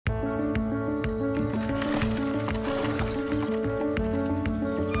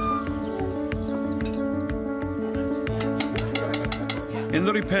In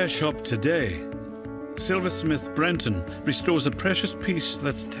the repair shop today, silversmith Brenton restores a precious piece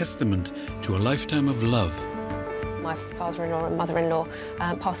that's testament to a lifetime of love. My father-in-law and mother-in-law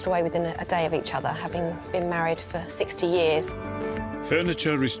passed away within a day of each other, having been married for 60 years.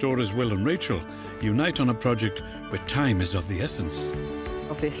 Furniture restorers Will and Rachel unite on a project where time is of the essence.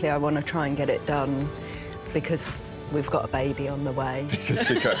 Obviously, I want to try and get it done because we've got a baby on the way. Because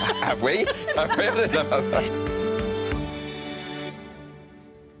we go, have we? Have we?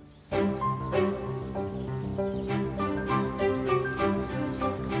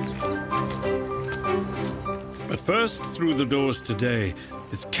 But first, through the doors today,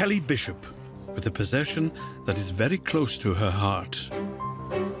 is Kelly Bishop, with a possession that is very close to her heart.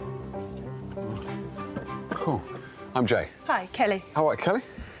 Cool. I'm Jay. Hi, Kelly. All right, Kelly.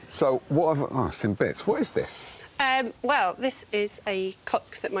 So, what have... Oh, it's in bits. What is this? Well, this is a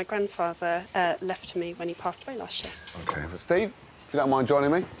clock that my grandfather left to me when he passed away last year. OK. Steve, if you don't mind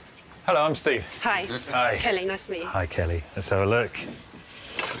joining me. Hello, I'm Steve. Hi. Hi. Kelly, nice to meet you. Hi, Kelly. Let's have a look.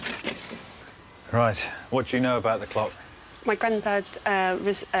 Right, what do you know about the clock? My granddad had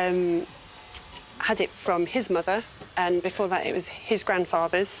it from his mother, and before that it was his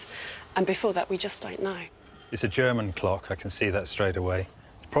grandfather's, and before that we just don't know. It's a German clock, I can see that straight away.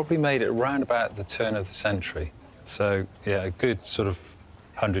 Probably made it around about the turn of the century. So, yeah, a good sort of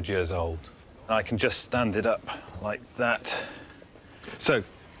 100 years old. And I can just stand it up like that. So,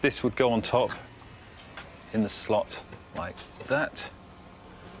 this would go on top in the slot like that.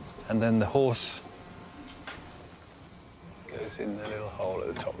 And then the horse goes in the little hole at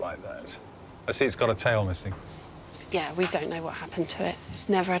the top like that. I see it's got a tail missing. Yeah, we don't know what happened to it. It's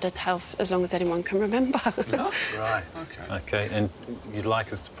never had a tail as long as anyone can remember. No? Right. OK. OK, and you'd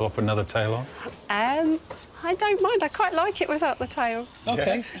like us to pop another tail on? I don't mind. I quite like it without the tail.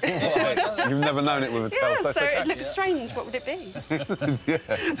 OK. You've never known it with a tail, Yeah, so so okay. it looks strange. What would it be?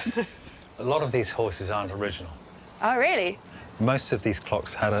 Yeah. A lot of these horses aren't original. Oh, really? Most of these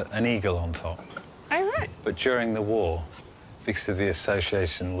clocks had an eagle on top. Oh, right. But during the war, because of the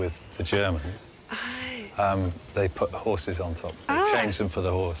association with the Germans, they put horses on top. They changed them for the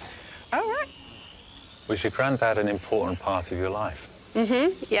horse. Oh, right. Was your granddad an important part of your life?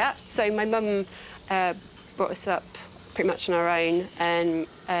 Mm-hmm, yeah. So my mum brought us up pretty much on our own, and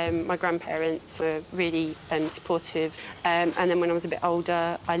my grandparents were really supportive. And then when I was a bit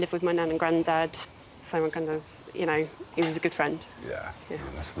older, I lived with my nan and granddad. So my granddad's, you know, he was a good friend. Yeah. Yeah. Oh,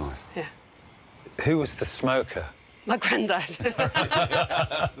 that's nice. Yeah. Who was the smoker? My granddad.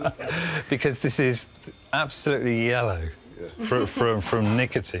 Because this is absolutely yellow from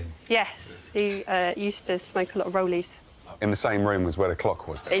nicotine. Yes, he used to smoke a lot of rollies. In the same room as where the clock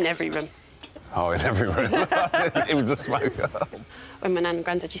was? In every room. Oh, in every room. He was a smoker. When my nan and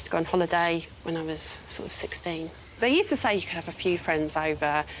granddad used to go on holiday when I was sort of 16, they used to say you could have a few friends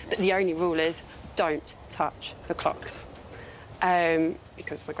over, but the only rule is don't touch the clocks.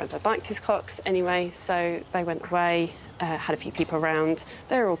 Because my granddad liked his clocks anyway, so they went away, had a few people around.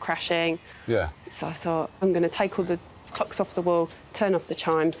 They were all crashing. Yeah. So I thought, I'm going to take all the clocks off the wall, turn off the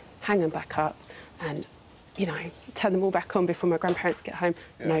chimes, hang them back up, and, you know, turn them all back on before my grandparents get home.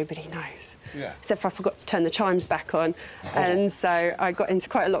 Yeah. Nobody knows. Yeah. Except for I forgot to turn the chimes back on. Oh. And so I got into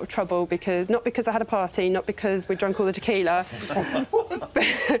quite a lot of trouble because, not because I had a party, not because we drank all the tequila,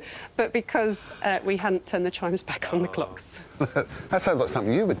 but because we hadn't turned the chimes back on the clocks. That sounds like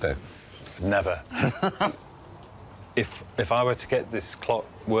something you would do. Never. If I were to get this clock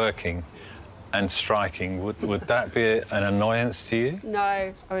working and striking, would that be an annoyance to you? No,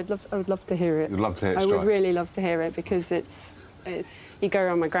 I would love to hear it. You'd love to hear it I strike? would really love to hear it because you go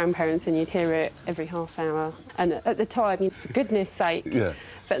around my grandparents and you'd hear it every half hour. And at the time, for goodness sake. Yeah.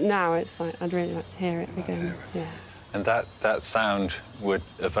 But now it's like, I'd really like to hear it again. Yeah. And that sound would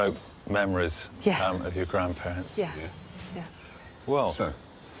evoke memories Yeah. Of your grandparents? Yeah. Yeah. Well, So,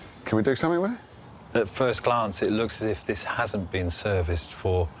 can we do something with it? at first glance, it looks as if this hasn't been serviced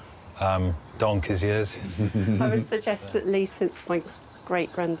for donkey's years. I would suggest at least since my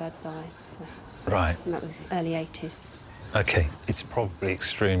great-granddad died. So. Right. And that was early 80s. OK, it's probably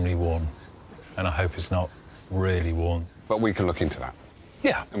extremely worn, and I hope it's not really worn. But we can look into that.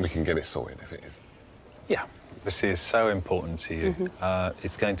 Yeah. And we can get it sorted if it is. Yeah. This is so important to you. Mm-hmm.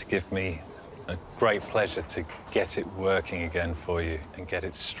 It's going to give me a great pleasure to get it working again for you and get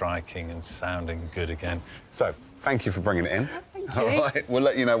it striking and sounding good again. So, thank you for bringing it in. Thank you. All right, we'll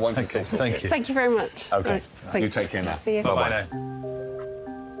let you know once it's all OK, sorted. thank you. Thank you very much. OK, Right, you take care now. See you. Bye-bye Bye-bye. now.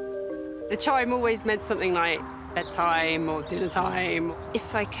 The chime always meant something like bedtime or dinner time.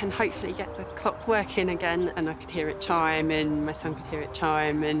 If I can hopefully get the clock working again and I could hear it chime and my son could hear it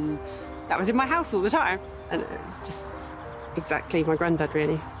chime, and that was in my house all the time. And it was just exactly my granddad,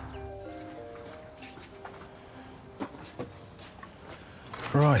 really.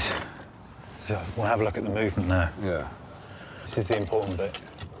 Right. So we'll have a look at the movement now. Yeah. This is the important bit.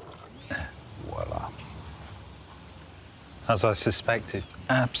 Voila. As I suspected,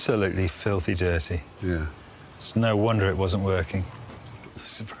 absolutely filthy dirty. Yeah. It's no wonder it wasn't working.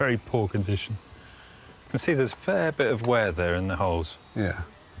 It's a very poor condition. You can see there's a fair bit of wear there in the holes. Yeah.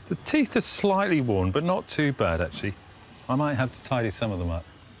 The teeth are slightly worn, but not too bad, actually. I might have to tidy some of them up.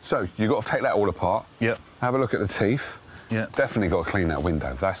 So, you've got to take that all apart. Yep. Have a look at the teeth. Yeah. Definitely got to clean that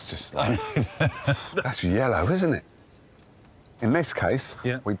window. That's just like... that's yellow, isn't it? In this case,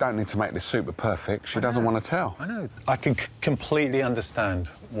 yeah, we don't need to make this super perfect. She doesn't want to tell. I know. I can completely understand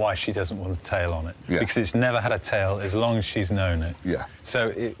why she doesn't want a tail on it. Yeah. Because it's never had a tail as long as she's known it. Yeah. So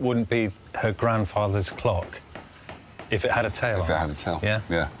it wouldn't be her grandfather's clock if it had a tail on it. If it had a tail. Yeah?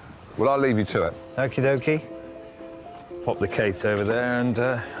 Yeah. Well, I'll leave you to it. Okie dokie. Pop the Kate over there and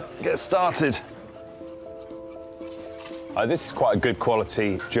get started. This is quite a good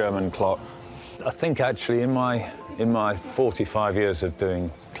quality German clock. I think actually in my 45 years of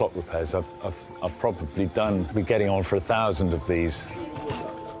doing clock repairs, I've probably be getting on for 1,000 of these.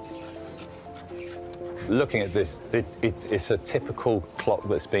 Looking at this, it's a typical clock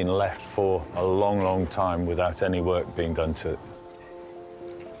that's been left for a long, long time without any work being done to it.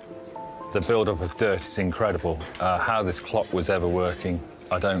 The build-up of dirt is incredible. How this clock was ever working,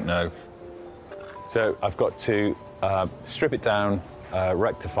 I don't know. So I've got to strip it down,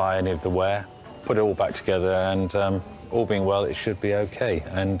 rectify any of the wear, put it all back together, and all being well, it should be OK.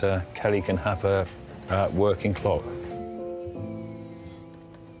 And Kelly can have a working clock.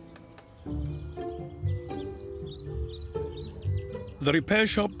 The repair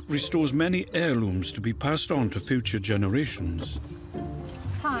shop restores many heirlooms to be passed on to future generations.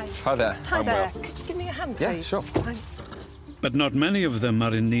 Hi. Hi there. Hi there. Could you give me a hand, please? Yeah, sure. Thanks. But not many of them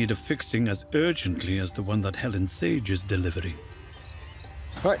are in need of fixing as urgently as the one that Helen Sage's delivery.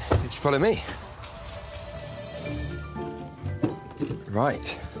 Right, did you follow me?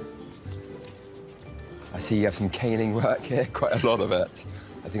 Right. I see you have some caning work here, quite a lot of it.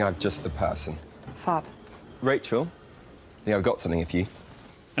 I think I'm just the person. Fab. Rachel, I think I've got something for you.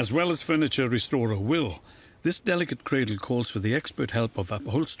 As well as furniture restorer Will, this delicate cradle calls for the expert help of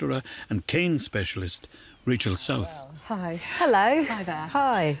upholsterer and cane specialist Rachael South. Hi. Hello. Hi there.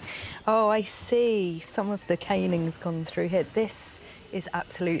 Hi. Oh, I see. Some of the caning's gone through here. This is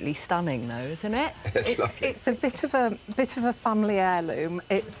absolutely stunning, though, isn't it? It's lovely. It's a bit of a family heirloom.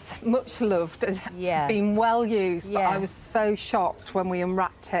 It's much loved and Yeah. been well used, but Yeah. I was so shocked when we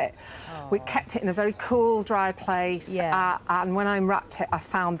unwrapped it. We kept it in a very cool, dry place, Yeah. and when I unwrapped it, I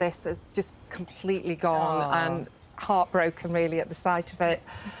found this as just completely gone and heartbroken, really, at the sight of it.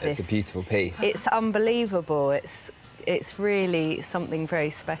 It's a beautiful piece. It's unbelievable. It's really something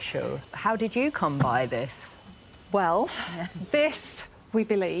very special. How did you come by this? Well, this, we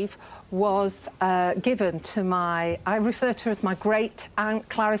believe, was given to I refer to her as my great-aunt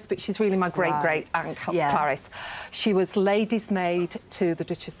Clarice, but she's really my great-great-aunt Clarice. She was lady's maid to the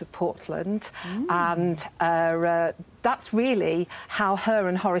Duchess of Portland, and that's really how her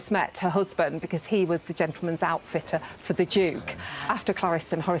and Horace met, her husband, because he was the gentleman's outfitter for the Duke. After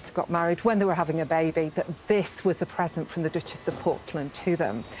Clarice and Horace got married, when they were having a baby, that this was a present from the Duchess of Portland to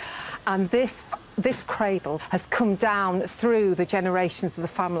them. And this cradle has come down through the generations of the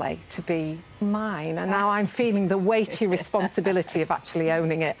family to be mine, and now I'm feeling the weighty responsibility of actually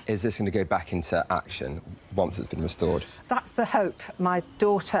owning it. Is this going to go back into action once it's been restored? That's the hope. My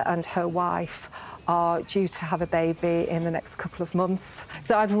daughter and her wife are due to have a baby in the next couple of months,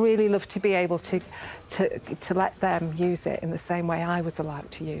 so I'd really love to be able to let them use it in the same way I was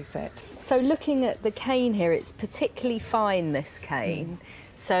allowed to use it. So looking at the cane here, it's particularly fine, this cane.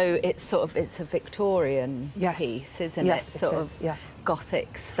 So it's a Victorian piece, isn't it? Sort of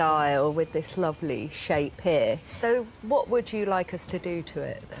Gothic style with this lovely shape here. So what would you like us to do to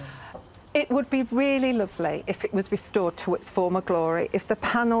it then? It would be really lovely if it was restored to its former glory, if the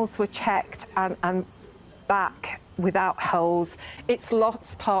panels were checked and back without holes. It's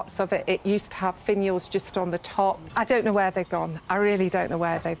lost parts of it. It used to have finials just on the top. I don't know where they've gone. I really don't know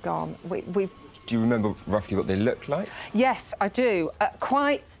where they've gone. Do you remember roughly what they look like? Yes, I do.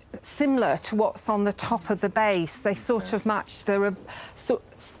 Quite similar to what's on the top of the base. They sort of matched. They're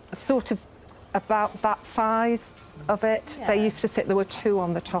sort of about that size of it. Yeah. They used to say there were two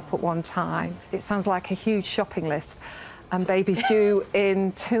on the top at one time. It sounds like a huge shopping list. And baby's due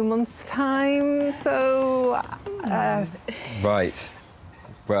in 2 months' time, so... Right.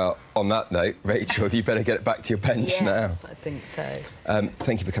 Well, on that note, Rachel, you better get back to your bench now. I think so.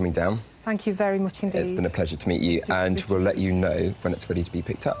 Thank you for coming down. Thank you very much indeed. It's been a pleasure to meet you, and we'll let you know when it's ready to be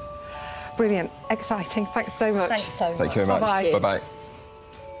picked up. Brilliant. Exciting. Thanks so much. Thanks so much. Thank you very much. Bye-bye. Bye-bye.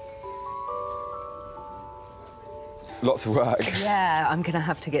 Lots of work. Yeah, I'm going to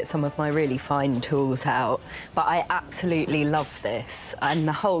have to get some of my really fine tools out. But I absolutely love this, and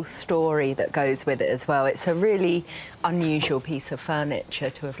the whole story that goes with it as well. It's a really unusual piece of furniture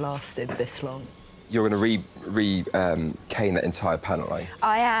to have lasted this long. You're going to cane that entire panel, are you?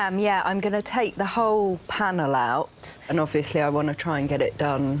 I am, yeah. I'm going to take the whole panel out, and obviously I want to try and get it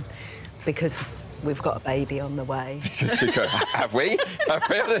done because we've got a baby on the way. Have we?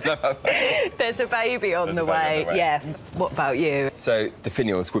 There's a baby on the way. Yeah. What about you? So the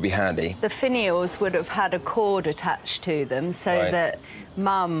finials would be handy. The finials would have had a cord attached to them so that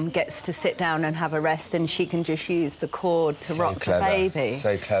Mum gets to sit down and have a rest, and she can just use the cord to rock the baby.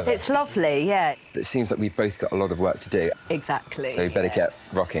 So clever. It's lovely, yeah. It seems like we've both got a lot of work to do. Exactly. So you better get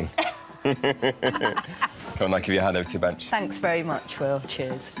rocking. Come on, I'll give you a hand over to your bench. Thanks very much, Will.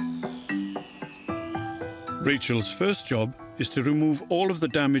 Cheers. Rachel's first job is to remove all of the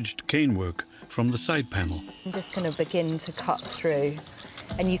damaged canework from the side panel. I'm just going to begin to cut through,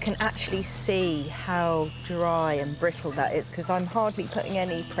 and you can actually see how dry and brittle that is because I'm hardly putting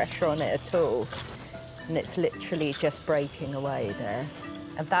any pressure on it at all, and it's literally just breaking away there.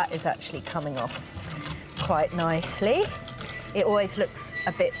 And that is actually coming off quite nicely. It always looks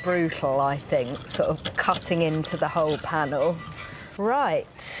a bit brutal, I think, sort of cutting into the whole panel. Right,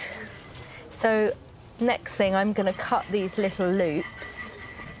 so next thing, I'm going to cut these little loops.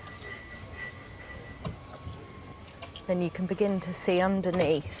 Then you can begin to see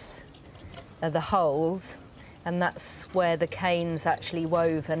underneath are the holes, and that's where the cane's actually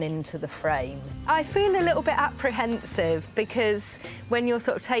woven into the frame. I feel a little bit apprehensive because when you're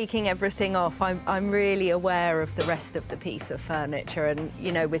sort of taking everything off, I'm really aware of the rest of the piece of furniture, and,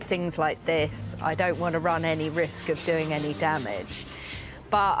 you know, with things like this, I don't want to run any risk of doing any damage.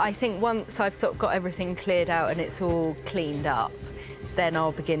 But I think once I've sort of got everything cleared out and it's all cleaned up, then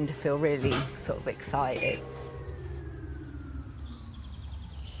I'll begin to feel really sort of excited.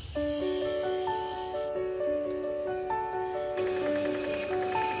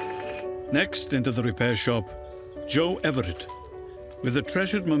 Next, into the repair shop, Joe Everett, with a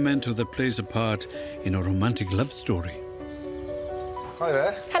treasured memento that plays a part in a romantic love story. Hi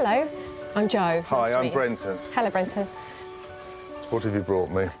there. Hello, I'm Jo. Hi, I'm Brenton. Hello, Brenton. What have you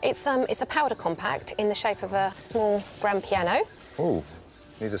brought me? It's a powder compact in the shape of a small grand piano. Oh,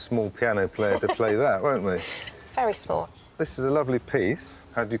 need a small piano player to play that, won't we? Very small. This is a lovely piece.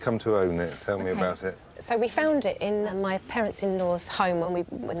 How did you come to own it? Tell me about it. So we found it in my parents-in-law's home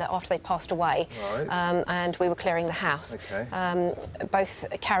after they passed away, and we were clearing the house. Okay. Both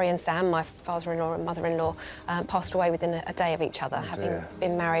Carrie and Sam, my father-in-law and mother-in-law, passed away within a day of each other, having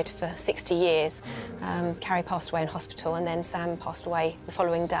been married for 60 years. Carrie passed away in hospital, and then Sam passed away the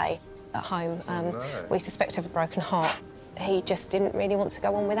following day at home. We suspect of a broken heart. He just didn't really want to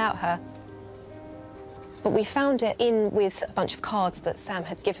go on without her. But we found it in with a bunch of cards that Sam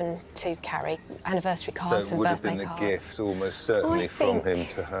had given to Carrie, anniversary cards and birthday cards. So it would have been a gift, almost certainly, from him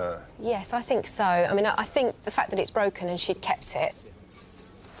to her? Yes, I think so. I mean, I think the fact that it's broken and she'd kept it.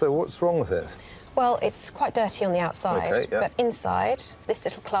 So what's wrong with it? Well, it's quite dirty on the outside, but inside, this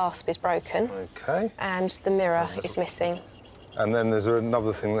little clasp is broken. OK. And the mirror is missing. And then there's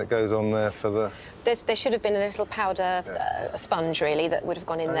another thing that goes on there for the... There should have been a little powder a sponge, really, that would have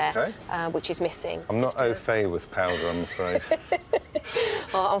gone in there, which is missing. I'm not au fait with powder, I'm afraid.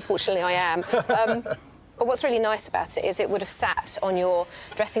 Well, unfortunately, I am. But what's really nice about it is it would have sat on your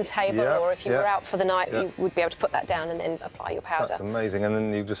dressing table, or if you were out for the night, you would be able to put that down and then apply your powder. That's amazing. And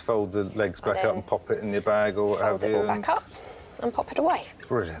then you just fold the legs back up and pop it in your bag or what have you. Fold it all back up and pop it away.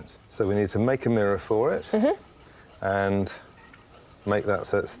 Brilliant. So we need to make a mirror for it and make that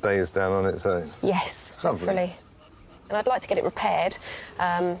so it stays down on its own. Yes, hopefully. And I'd like to get it repaired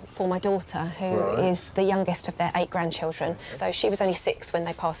for my daughter, who is the youngest of their 8 grandchildren. So she was only 6 when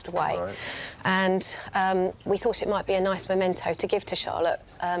they passed away. And we thought it might be a nice memento to give to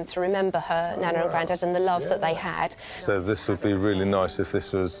Charlotte to remember her Nana and Grandad and the love that they had. So this would be really nice if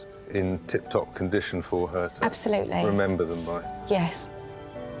this was in tip-top condition for her to remember them by. Yes.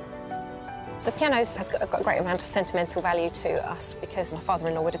 The piano has got a great amount of sentimental value to us because my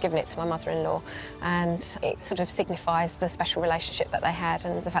father-in-law would have given it to my mother-in-law, and it sort of signifies the special relationship that they had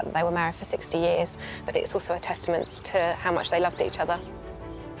and the fact that they were married for 60 years, but it's also a testament to how much they loved each other.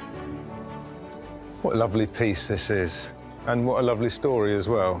 What a lovely piece this is, and what a lovely story as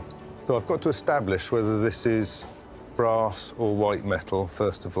well. So I've got to establish whether this is brass or white metal,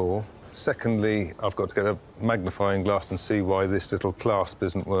 first of all. Secondly, I've got to get a magnifying glass and see why this little clasp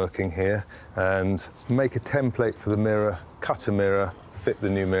isn't working here, and make a template for the mirror, cut a mirror, fit the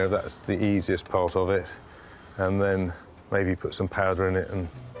new mirror. That's the easiest part of it. And then maybe put some powder in it and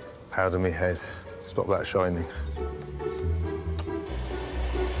powder me head. Stop that shining.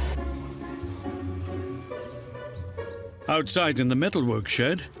 Outside in the metalwork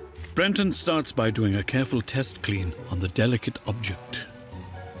shed, Brenton starts by doing a careful test clean on the delicate object.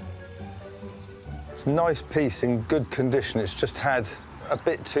 It's a nice piece in good condition. It's just had a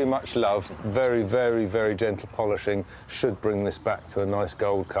bit too much love. Very, very, very gentle polishing should bring this back to a nice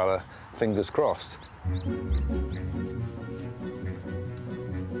gold colour. Fingers crossed.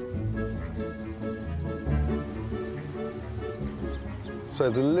 So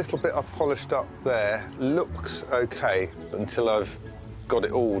the little bit I've polished up there looks okay, but until I've got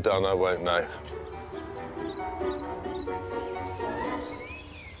it all done, I won't know.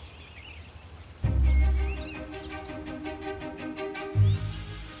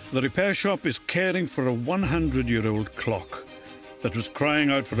 The repair shop is caring for a 100-year-old clock that was crying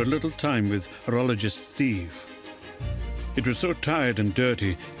out for a little time with horologist Steve. It was so tired and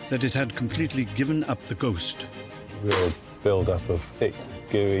dirty that it had completely given up the ghost. Real build-up of thick,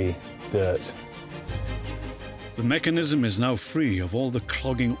 gooey dirt. The mechanism is now free of all the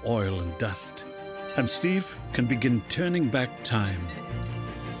clogging oil and dust, and Steve can begin turning back time.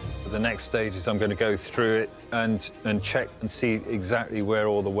 The next stage is I'm going to go through it and check and see exactly where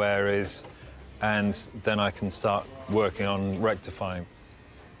all the wear is, and then I can start working on rectifying.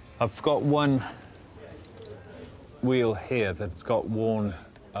 I've got one wheel here that's got worn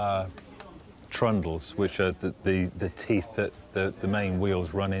trundles, which are the teeth that the main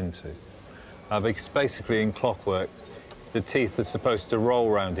wheels run into. Because basically in clockwork, the teeth are supposed to roll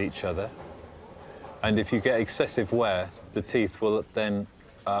around each other, and if you get excessive wear, the teeth will then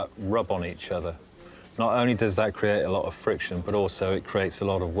rub on each other. Not only does that create a lot of friction, but also it creates a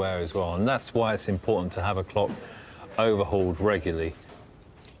lot of wear as well, and that's why it's important to have a clock overhauled regularly.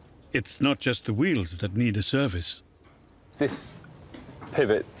 It's not just the wheels that need a service. This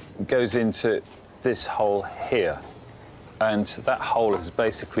pivot goes into this hole here, and that hole is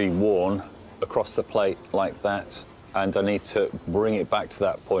basically worn across the plate like that, and I need to bring it back to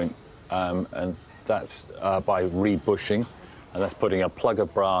that point, and that's by rebushing, and that's putting a plug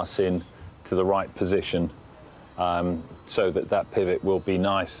of brass in to the right position, so that that pivot will be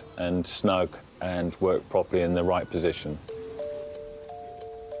nice and snug and work properly in the right position.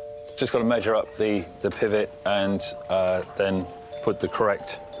 Just got to measure up the pivot and then put the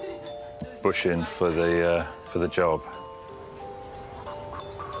correct bush in for the job.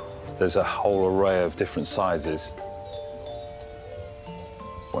 There's a whole array of different sizes.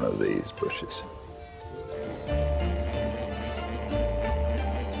 One of these bushes.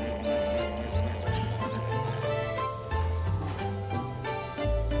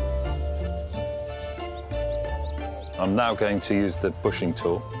 I'm now going to use the bushing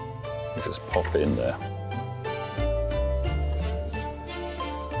tool. You just pop it in there.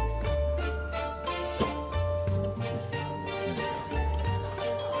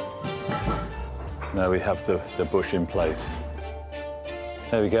 Now we have the bush in place.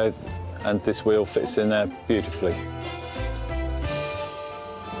 There we go, and this wheel fits in there beautifully.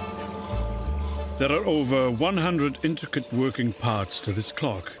 There are over 100 intricate working parts to this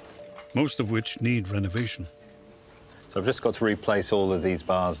clock, most of which need renovation. So I've just got to replace all of these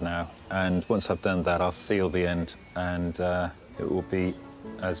bars now, and once I've done that, I'll seal the end, and it will be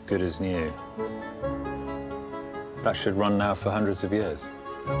as good as new. That should run now for hundreds of years.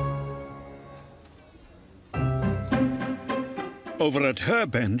 Over at her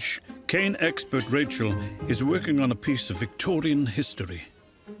bench, cane expert Rachael is working on a piece of Victorian history.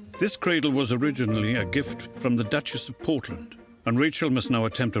 This cradle was originally a gift from the Duchess of Portland, and Rachael must now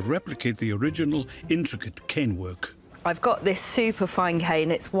attempt to replicate the original intricate cane work. I've got this super fine cane.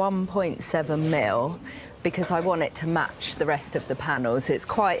 It's 1.7 mil because I want it to match the rest of the panels. It's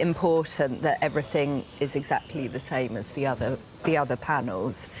quite important that everything is exactly the same as the other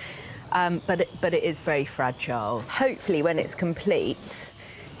panels. But it is very fragile. Hopefully, when it's complete,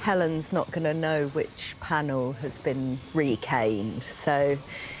 Helen's not going to know which panel has been recaned. So,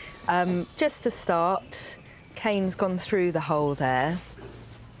 just to start, cane's gone through the hole there,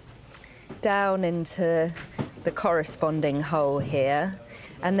 down into the corresponding hole here,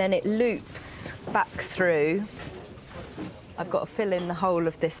 and then it loops back through. I've got to fill in the whole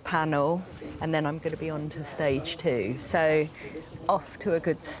of this panel, and then I'm going to be on to stage 2. So, off to a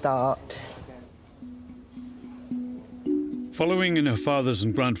good start. Following in her father's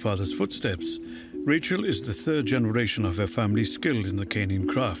and grandfather's footsteps, Rachael is the 3rd generation of her family skilled in the caning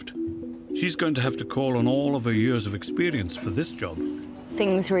craft. She's going to have to call on all of her years of experience for this job.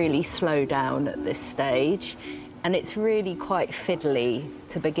 Things really slow down at this stage, and it's really quite fiddly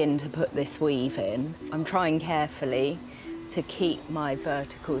to begin to put this weave in. I'm trying carefully to keep my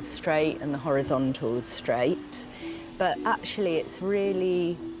verticals straight and the horizontals straight, but actually it's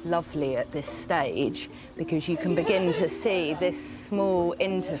really lovely at this stage because you can begin to see this small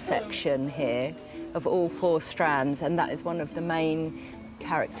intersection here of all 4 strands, and that is one of the main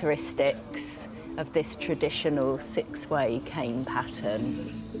characteristics of this traditional 6-way cane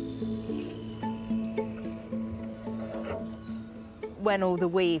pattern. When all the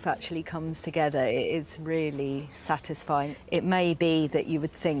weave actually comes together, it is really satisfying. It may be that you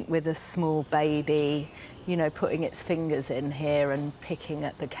would think with a small baby, you know, putting its fingers in here and picking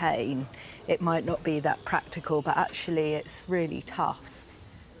at the cane, it might not be that practical, but actually it's really tough.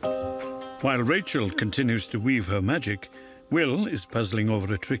 While Rachael continues to weave her magic, Will is puzzling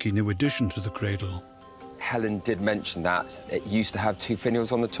over a tricky new addition to the cradle. Helen did mention that it used to have 2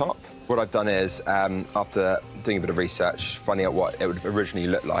 finials on the top. What I've done is, after doing a bit of research, finding out what it would originally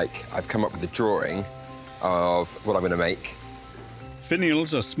look like, I've come up with a drawing of what I'm going to make.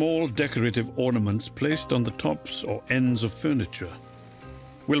 Finials are small decorative ornaments placed on the tops or ends of furniture.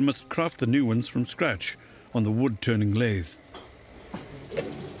 Will must craft the new ones from scratch on the wood-turning lathe.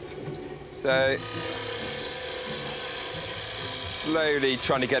 So, slowly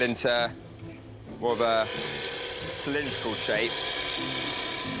trying to get into more of a cylindrical shape.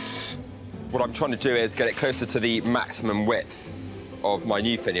 What I'm trying to do is get it closer to the maximum width of my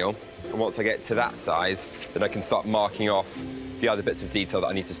new finial. And once I get to that size, then I can start marking off the other bits of detail that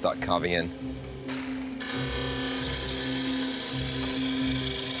I need to start carving in.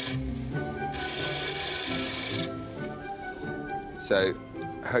 So,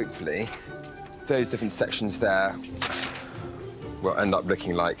 hopefully, those different sections there will end up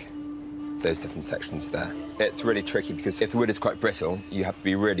looking like those different sections there. It's really tricky because if the wood is quite brittle, you have to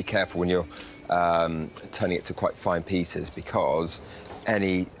be really careful when you're turning it to quite fine pieces because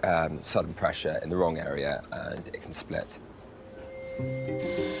any sudden pressure in the wrong area and it can split.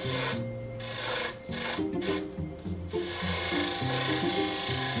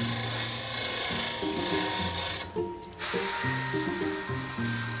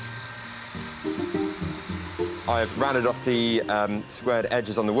 I've rounded off the squared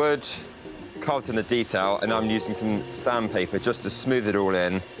edges on the wood, carved in the detail, and I'm using some sandpaper just to smooth it all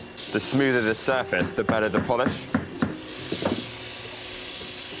in. The smoother the surface, the better the polish.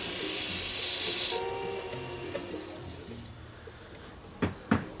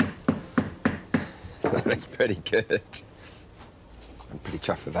 That looks pretty good. I'm pretty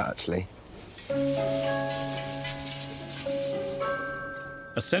chuffed with that, actually.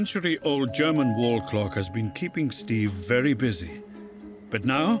 A century-old German wall clock has been keeping Steve very busy. But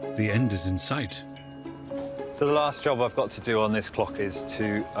now the end is in sight. So the last job I've got to do on this clock is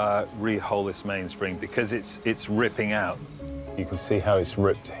to re-hole this mainspring because it's ripping out. You can see how it's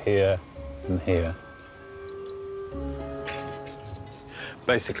ripped here and here.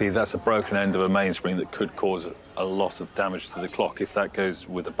 Basically, that's a broken end of a mainspring that could cause a lot of damage to the clock if that goes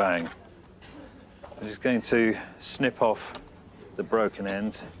with a bang. I'm just going to snip off the broken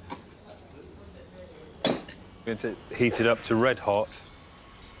end. I'm going to heat it up to red hot.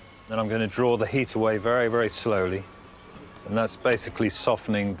 Then I'm going to draw the heat away very, very slowly. And that's basically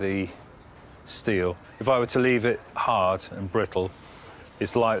softening the steel. If I were to leave it hard and brittle,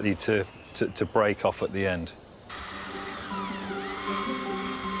 it's likely to break off at the end.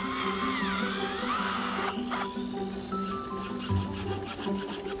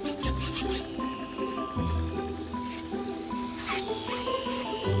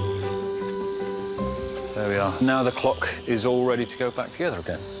 There we are. Now the clock is all ready to go back together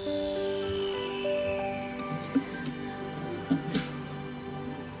again.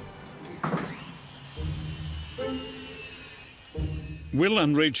 Will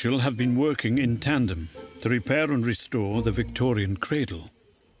and Rachael have been working in tandem to repair and restore the Victorian cradle.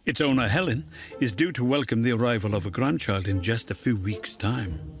 Its owner, Helen, is due to welcome the arrival of a grandchild in just a few weeks'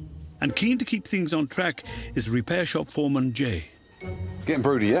 time. And keen to keep things on track is repair shop foreman Jay. Getting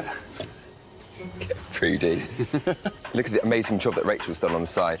broody yet? Get broody. Look at the amazing job that Rachel's done on the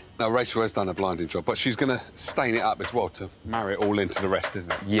side. No, Rachael has done a blinding job, but she's going to stain it up as well to marry it all into the rest,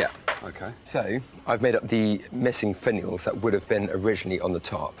 isn't it? Yeah. OK. So, I've made up the missing finials that would have been originally on the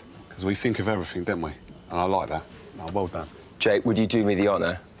top. Because we think of everything, don't we? And I like that. Oh, well done. Jay, would you do me the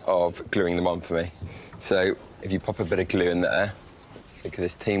honour of gluing them on for me? So, if you pop a bit of glue in there, look at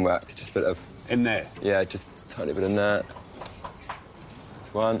this teamwork, just a bit of... In there? Yeah, just a tiny bit in there.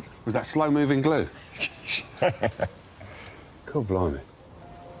 That's one. Was that slow-moving glue? God blimey.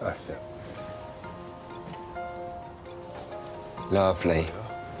 That's it. Lovely.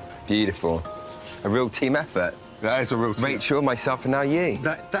 Beautiful. A real team effort. That is a real team. Rachel, myself, and now you.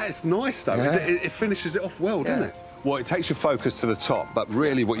 That is nice, though. Yeah. It finishes it off well, doesn't it? Well, it takes your focus to the top, but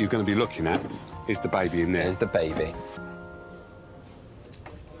really what you're going to be looking at is the baby in there. There's the baby.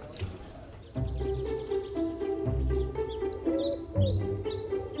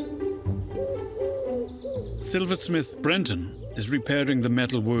 Silversmith Brenton is repairing the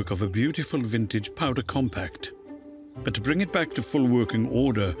metalwork of a beautiful vintage powder compact. But to bring it back to full working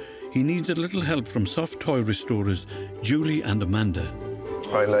order, he needs a little help from soft toy restorers Julie and Amanda.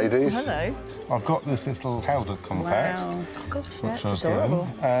 Hi, ladies. Hello. I've got this little powder compact. Wow. Oh, gosh, which that's I've adorable.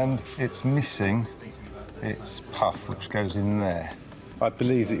 done, and it's missing its puff, which goes in there. I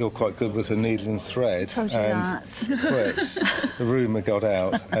believe that you're quite good with a needle and thread. Told you that. But the rumour got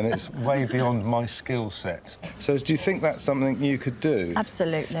out, and it's way beyond my skill set. So do you think that's something you could do?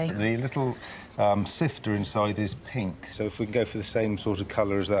 Absolutely. The little sifter inside is pink, so if we can go for the same sort of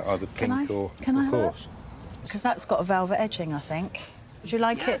colour as that, either pink or... Can I of course. Because that's got a velvet edging, I think. Would you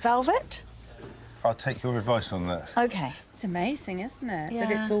like it velvet? I'll take your advice on that. OK. It's amazing, isn't it? Yeah.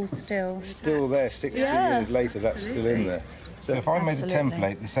 That it's all still... Still there, 60 years later, that's still in there. So if I made a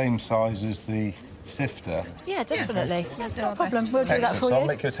template the same size as the sifter... Yeah, definitely. That's not a problem. We'll do that for so you. I'll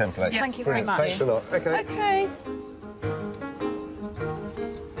make you a template. Thank you very much. Thanks a lot. OK. OK.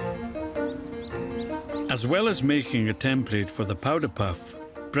 As well as making a template for the powder puff,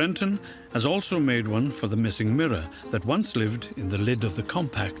 Brenton has also made one for the missing mirror that once lived in the lid of the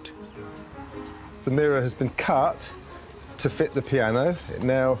compact. The mirror has been cut to fit the piano. It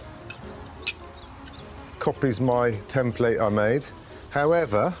now copies my template I made.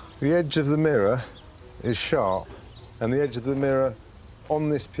 However, the edge of the mirror is sharp, and the edge of the mirror on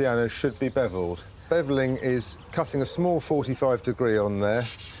this piano should be beveled. Beveling is cutting a small 45 degree on there.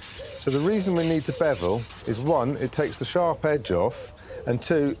 So the reason we need to bevel is, one, it takes the sharp edge off, and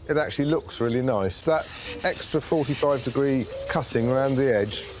two, it actually looks really nice. That extra 45 degree cutting around the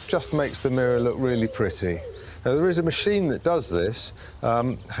edge just makes the mirror look really pretty. Now, there is a machine that does this,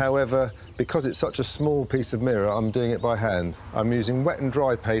 however, because it's such a small piece of mirror, I'm doing it by hand. I'm using wet and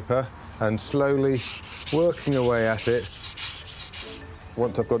dry paper and slowly working away at it.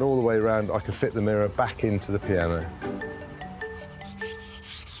 Once I've got all the way around, I can fit the mirror back into the piano.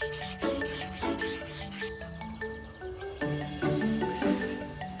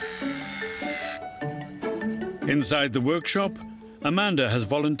 Inside the workshop, Amanda has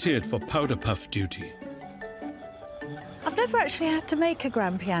volunteered for powder puff duty. I've never actually had to make a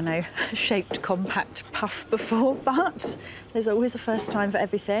grand piano-shaped compact puff before, but there's always a first time for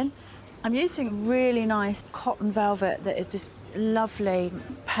everything. I'm using really nice cotton velvet that is this lovely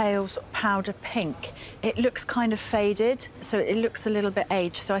pale sort of powder pink. It looks kind of faded, so it looks a little bit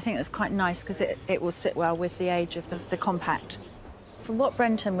aged, so I think that's quite nice because it will sit well with the age of the compact. From what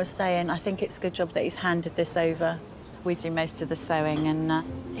Brenton was saying, I think it's a good job that he's handed this over. We do most of the sewing, and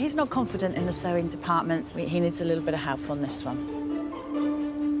he's not confident in the sewing department. He needs a little bit of help on this one.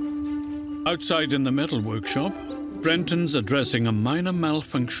 Outside in the metal workshop, Brenton's addressing a minor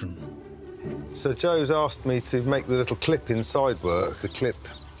malfunction. So Joe's asked me to make the little clip inside work. The clip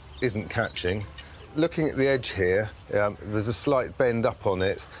isn't catching. Looking at the edge here, there's a slight bend up on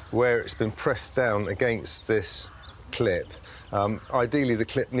it where it's been pressed down against this clip. Ideally, the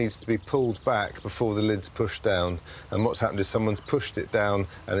clip needs to be pulled back before the lid's pushed down, and what's happened is someone's pushed it down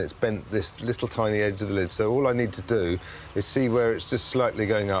and it's bent this little tiny edge of the lid. So all I need to do is see where it's just slightly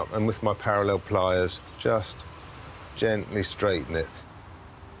going up, and with my parallel pliers, just gently straighten it.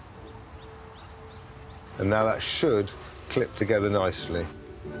 And now that should clip together nicely.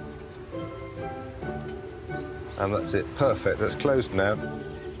 And that's it, perfect. That's closed now.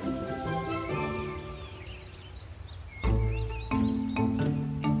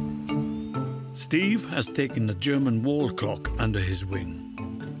 Steve has taken a German wall clock under his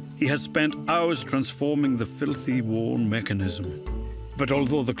wing. He has spent hours transforming the filthy, worn mechanism. But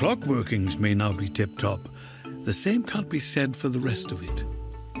although the clock workings may now be tip-top, the same can't be said for the rest of it.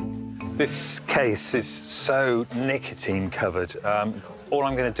 This case is so nicotine covered. All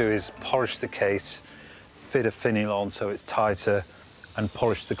I'm going to do is polish the case, fit a finial on so it's tighter, and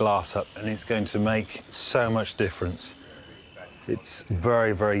polish the glass up, and it's going to make so much difference. It's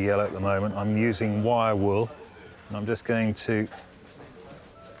very, very yellow at the moment. I'm using wire wool, and I'm just going to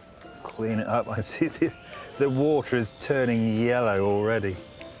clean it up. I see the water is turning yellow already.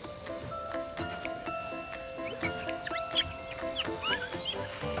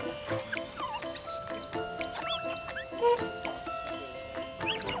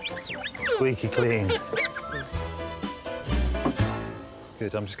 Squeaky clean.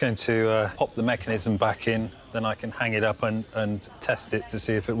 good. I'm just going to pop the mechanism back in, then I can hang it up and test it to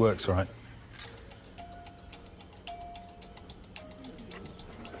see if it works right.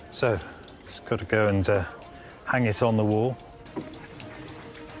 So, just got to go and hang it on the wall.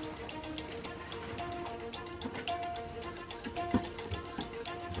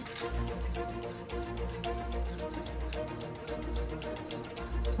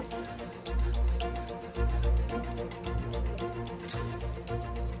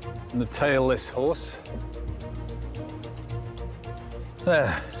 And the tailless horse.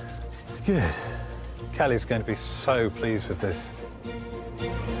 There. Good. Kelly's going to be so pleased with this.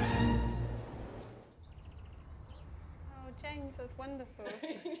 That's wonderful.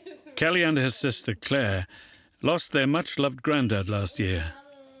 Kelly and her sister Claire lost their much-loved granddad last year.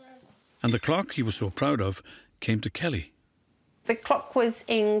 And the clock he was so proud of came to Kelly. The clock was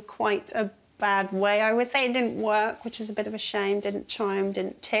in quite a bad way. I would say it didn't work, which is a bit of a shame. Didn't chime,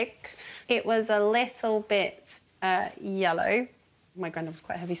 didn't tick. It was a little bit yellow. My granddad was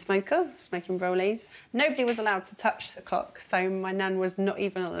quite a heavy smoker, smoking rollies. Nobody was allowed to touch the clock, so my nan was not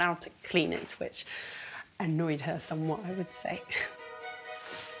even allowed to clean it, which annoyed her somewhat, I would say.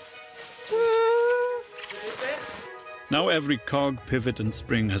 Now every cog, pivot and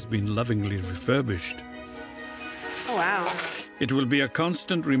spring has been lovingly refurbished. Oh, wow. It will be a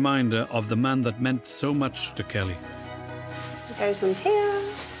constant reminder of the man that meant so much to Kelly. It goes on here.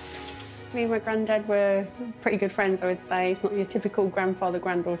 Me and my granddad were pretty good friends, I would say. It's not your typical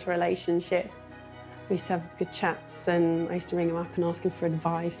grandfather-granddaughter relationship. We used to have good chats, and I used to ring him up and ask him for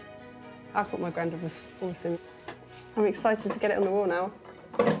advice. I thought my granddad was awesome. I'm excited to get it on the wall now.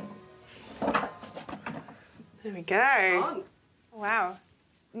 There we go. Wow.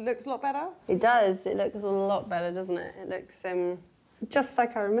 Looks a lot better? It does. It looks a lot better, doesn't it? It looks just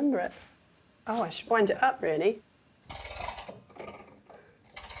like I remember it. Oh, I should wind it up, really.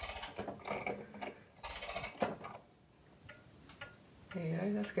 There you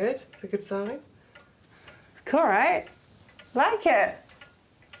go, that's good. It's a good sign. It's cool, right? Like it.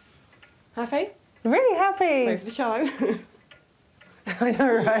 Happy? Really happy. Wait for the chime. I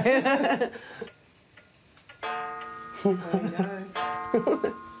know, right?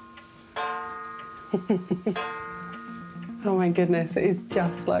 Oh my goodness, it is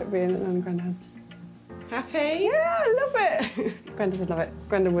just like being at Nan and Grandad's. Happy? Yeah, I love it. Grandad would love it.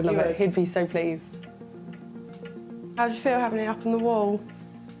 Grandad would love it. He'd be so pleased. How do you feel having it up on the wall?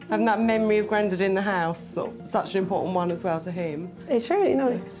 Having that memory of Grandad in the house, sort of such an important one as well to him. It's really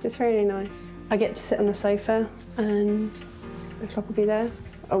nice. It's really nice. I get to sit on the sofa and the clock will be there.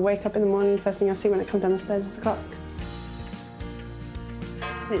 I'll wake up in the morning, the first thing I'll see when I come down the stairs is the clock.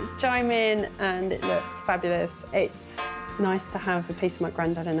 It's chiming and it looks fabulous. It's nice to have a piece of my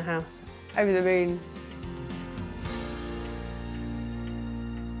granddad in the house. Over the moon.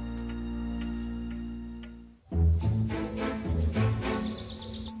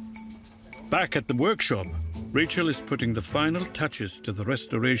 Back at the workshop, Rachael is putting the final touches to the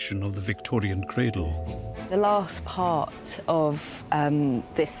restoration of the Victorian cradle. The last part of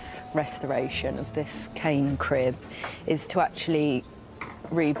this restoration of this cane crib is to actually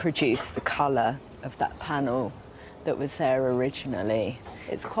reproduce the colour of that panel that was there originally.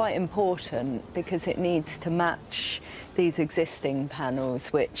 It's quite important because it needs to match these existing panels,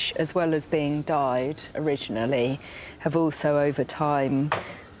 which, as well as being dyed originally, have also over time,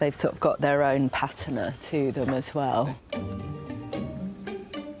 they've sort of got their own patina to them as well.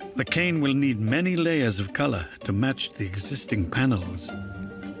 The cane will need many layers of colour to match the existing panels.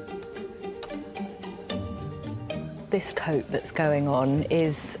 This coat that's going on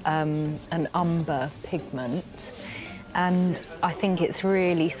is an umber pigment, and I think it's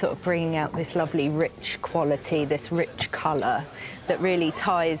really sort of bringing out this lovely rich quality, this rich colour that really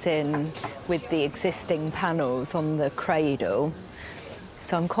ties in with the existing panels on the cradle.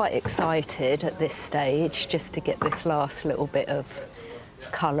 So I'm quite excited at this stage just to get this last little bit of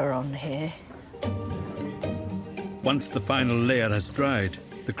colour on here. Once the final layer has dried,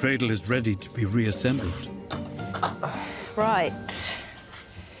 the cradle is ready to be reassembled. Right.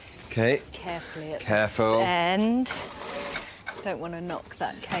 Okay. Carefully at Careful. this end. Don't want to knock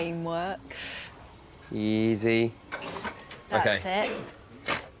that cane work. Easy. That's okay.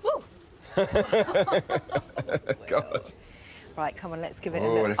 it. Woo! God. Right, come on, let's give it a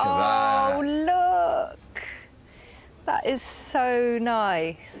Oh, look. look at that. Oh, look! That is so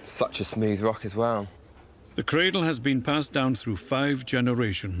nice. Such a smooth rock as well. The cradle has been passed down through 5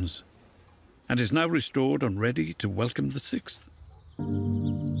 generations and is now restored and ready to welcome the 6th.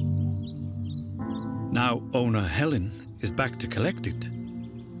 Now owner Helen is back to collect it.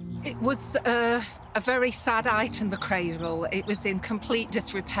 It was a very sad item, the cradle. It was in complete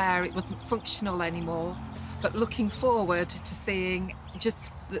disrepair. It wasn't functional anymore. But looking forward to seeing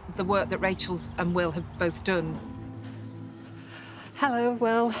just the work that Rachel and Will have both done. Hello,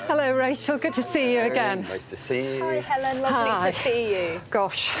 Will. Hello, Rachel. Good to see you again. Nice to see you. Hi, Helen. Lovely to see you.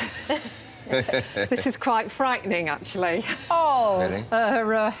 Gosh. This is quite frightening, actually. Oh. Really?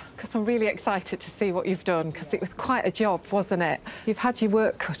 Because I'm really excited to see what you've done, because it was quite a job, wasn't it? You've had your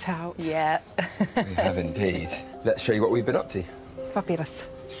work cut out. Yeah. We have indeed. Let's show you what we've been up to. Fabulous.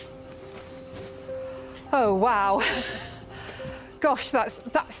 Oh, wow. Gosh,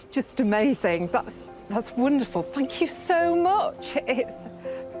 that's just amazing. That's wonderful. Thank you so much.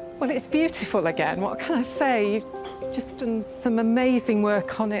 It's beautiful again. What can I say? You've just done some amazing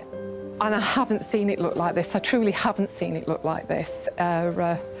work on it. And I haven't seen it look like this. I truly haven't seen it look like this.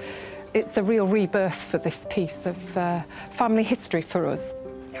 It's a real rebirth for this piece of family history for us.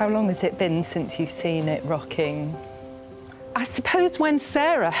 How long has it been since you've seen it rocking? I suppose when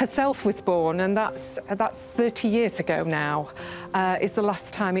Sarah herself was born, and that's 30 years ago now, is the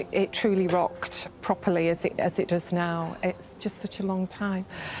last time it truly rocked properly as it does now. It's just such a long time.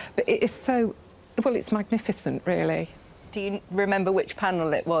 But it is so, well, it's magnificent, really. Do you remember which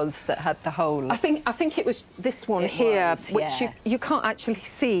panel it was that had the hole? I think it was this one here, which you can't actually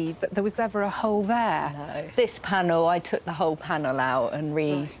see that there was ever a hole there. No. This panel, I took the whole panel out and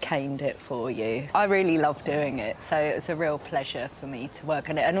re-caned it for you. I really love doing it, so it was a real pleasure for me to work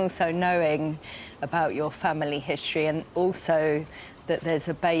on it, and also knowing about your family history, and also that there's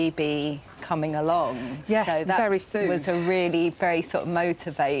a baby coming along. Yes, so that very soon. Was a really very sort of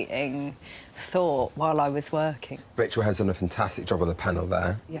motivating thought while I was working. Rachel has done a fantastic job on the panel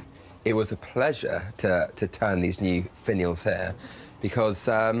there. Yeah. It was a pleasure to turn these new finials here, because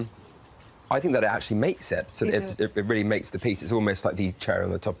I think that it actually makes it. So it really makes the piece. It's almost like the cherry on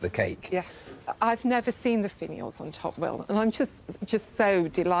the top of the cake. Yes. I've never seen the finials on top, Will, and I'm just so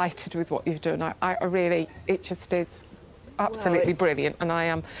delighted with what you've done. I really, it just is absolutely brilliant, and I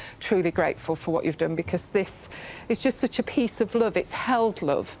am truly grateful for what you've done, because this is just such a piece of love. It's held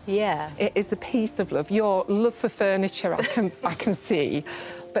love. Yeah. It is a piece of love. Your love for furniture, I can see,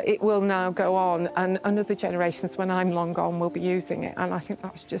 but it will now go on, and other generations, when I'm long gone, will be using it, and I think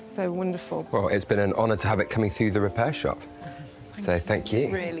that's just so wonderful. Well, it's been an honour to have it coming through the repair shop. So thank you.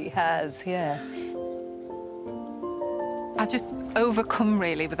 It really has, yeah. I just overcome,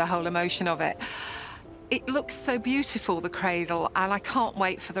 really, with the whole emotion of it. It looks so beautiful, the cradle, and I can't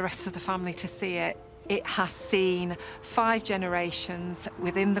wait for the rest of the family to see it. It has seen 5 generations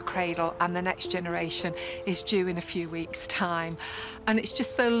within the cradle, and the next generation is due in a few weeks' time. And it's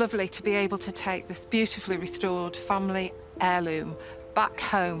just so lovely to be able to take this beautifully restored family heirloom back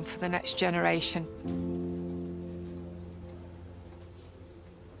home for the next generation.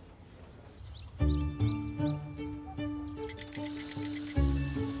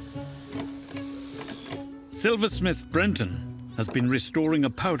 Silversmith Brenton has been restoring a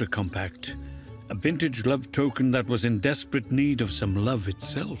powder compact, a vintage love token that was in desperate need of some love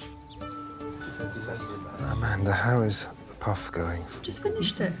itself. Amanda, how is the puff going? Just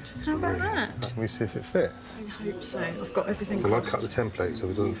finished it. How about that? Let me see if it fits. I hope so. I've got everything Well, I crossed. cut the template so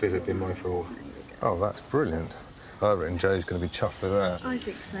it doesn't feel it'd be my fault. Oh, that's brilliant. I reckon Jo's going to be chuffed with that. I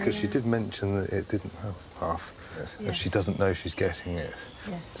think so, Because she did mention that it didn't have a puff. And she doesn't know she's getting it.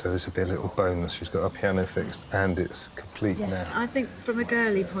 Yes. So this will be a little bonus. She's got a piano fixed and it's complete now. I think from a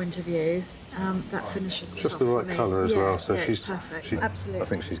girly point of view, that finishes Just the right colour as well. So she's perfect. Absolutely. I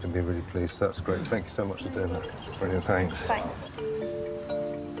think she's going to be really pleased. That's great. Thank you so much for doing that. Brilliant. Thanks. Thanks.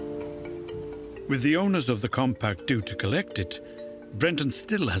 With the owners of the compact due to collect it, Brenton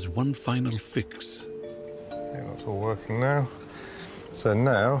still has one final fix. Yeah, that's all working now. So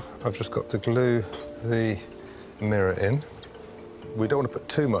now I've just got to glue the mirror in. We don't want to put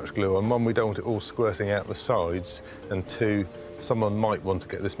too much glue on. One, we don't want it all squirting out the sides, and 2, someone might want to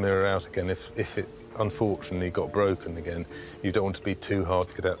get this mirror out again if it unfortunately got broken again. You don't want to be too hard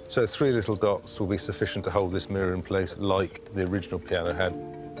to get out. So 3 little dots will be sufficient to hold this mirror in place like the original piano had.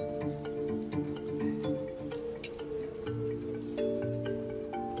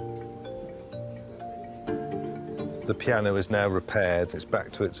 The piano is now repaired. It's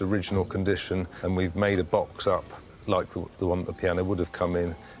back to its original condition, and we've made a box up like the one that the piano would have come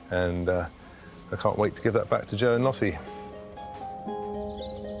in, and I can't wait to give that back to Jo and Lottie.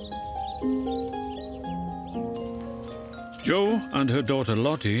 Jo and her daughter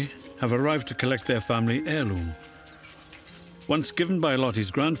Lottie have arrived to collect their family heirloom, once given by Lottie's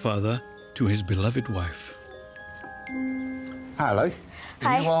grandfather to his beloved wife. Hello.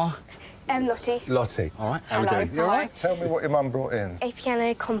 Hi. You are? Lottie. Lottie. All right, how are we Hello. doing? You all right? Tell me what your mum brought in. A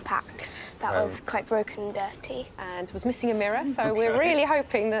piano compact that was quite broken and dirty. And was missing a mirror, so we're really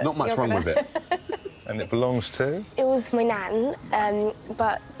hoping that Not much you're wrong gonna... with it. And it belongs to? It was my nan,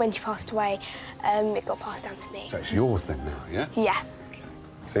 but when she passed away, it got passed down to me. So it's yours then now, yeah? Yeah.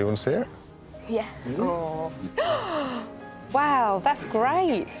 So you want to see it? Yeah. Oh. Wow, that's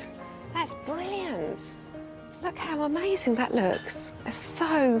great. That's brilliant. Look how amazing that looks. It's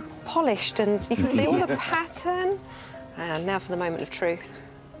so polished and you can see all the pattern. And now for the moment of truth.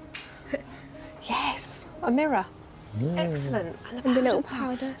 Yes, a mirror. Excellent. And the little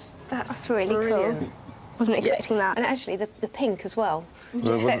powder. That's really brilliant. cool. Wasn't expecting that. And actually the pink as well.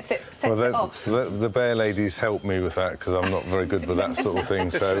 Just sets it off. The Bear ladies helped me with that because I'm not very good with that sort of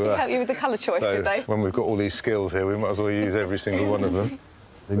thing. So help you with the colour choice, did they? When we've got all these skills here, we might as well use every single one of them.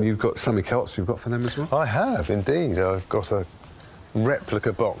 And you've got something else you've got for them as well? I have, indeed. I've got a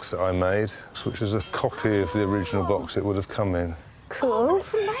replica box that I made, which is a copy of the original box it would have come in. Cool.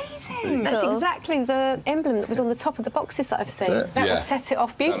 That's amazing. That's exactly the emblem that was on the top of the boxes that I've seen. That will set it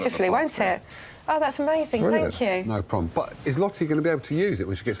off beautifully, won't it? Oh, that's amazing. Brilliant. Thank you. No problem. But is Lottie going to be able to use it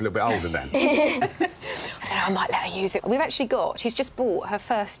when she gets a little bit older then? I don't know, I might let her use it. We've actually she's just bought her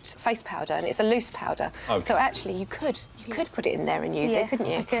first face powder and it's a loose powder. Okay. So actually you could put it in there and use it, couldn't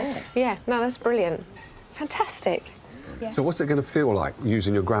you? Okay. Yeah, no, that's brilliant. Fantastic. Yeah. So what's it going to feel like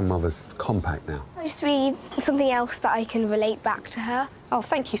using your grandmother's compact now? Just be something else that I can relate back to her. Oh,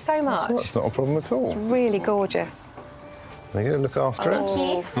 thank you so much. That's not a problem at all. It's really gorgeous. There you go, look after it.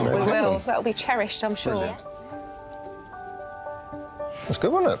 Thank you. We will. That'll be cherished, I'm sure. Brilliant. That's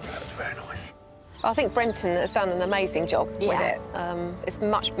good, wasn't it? That's very nice. I think Brenton has done an amazing job with it. It's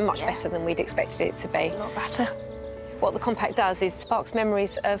much better than we'd expected it to be. A lot better. What the compact does is sparks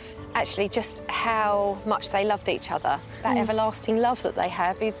memories of actually just how much they loved each other. That everlasting love that they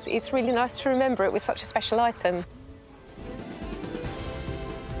have is really nice to remember it with such a special item.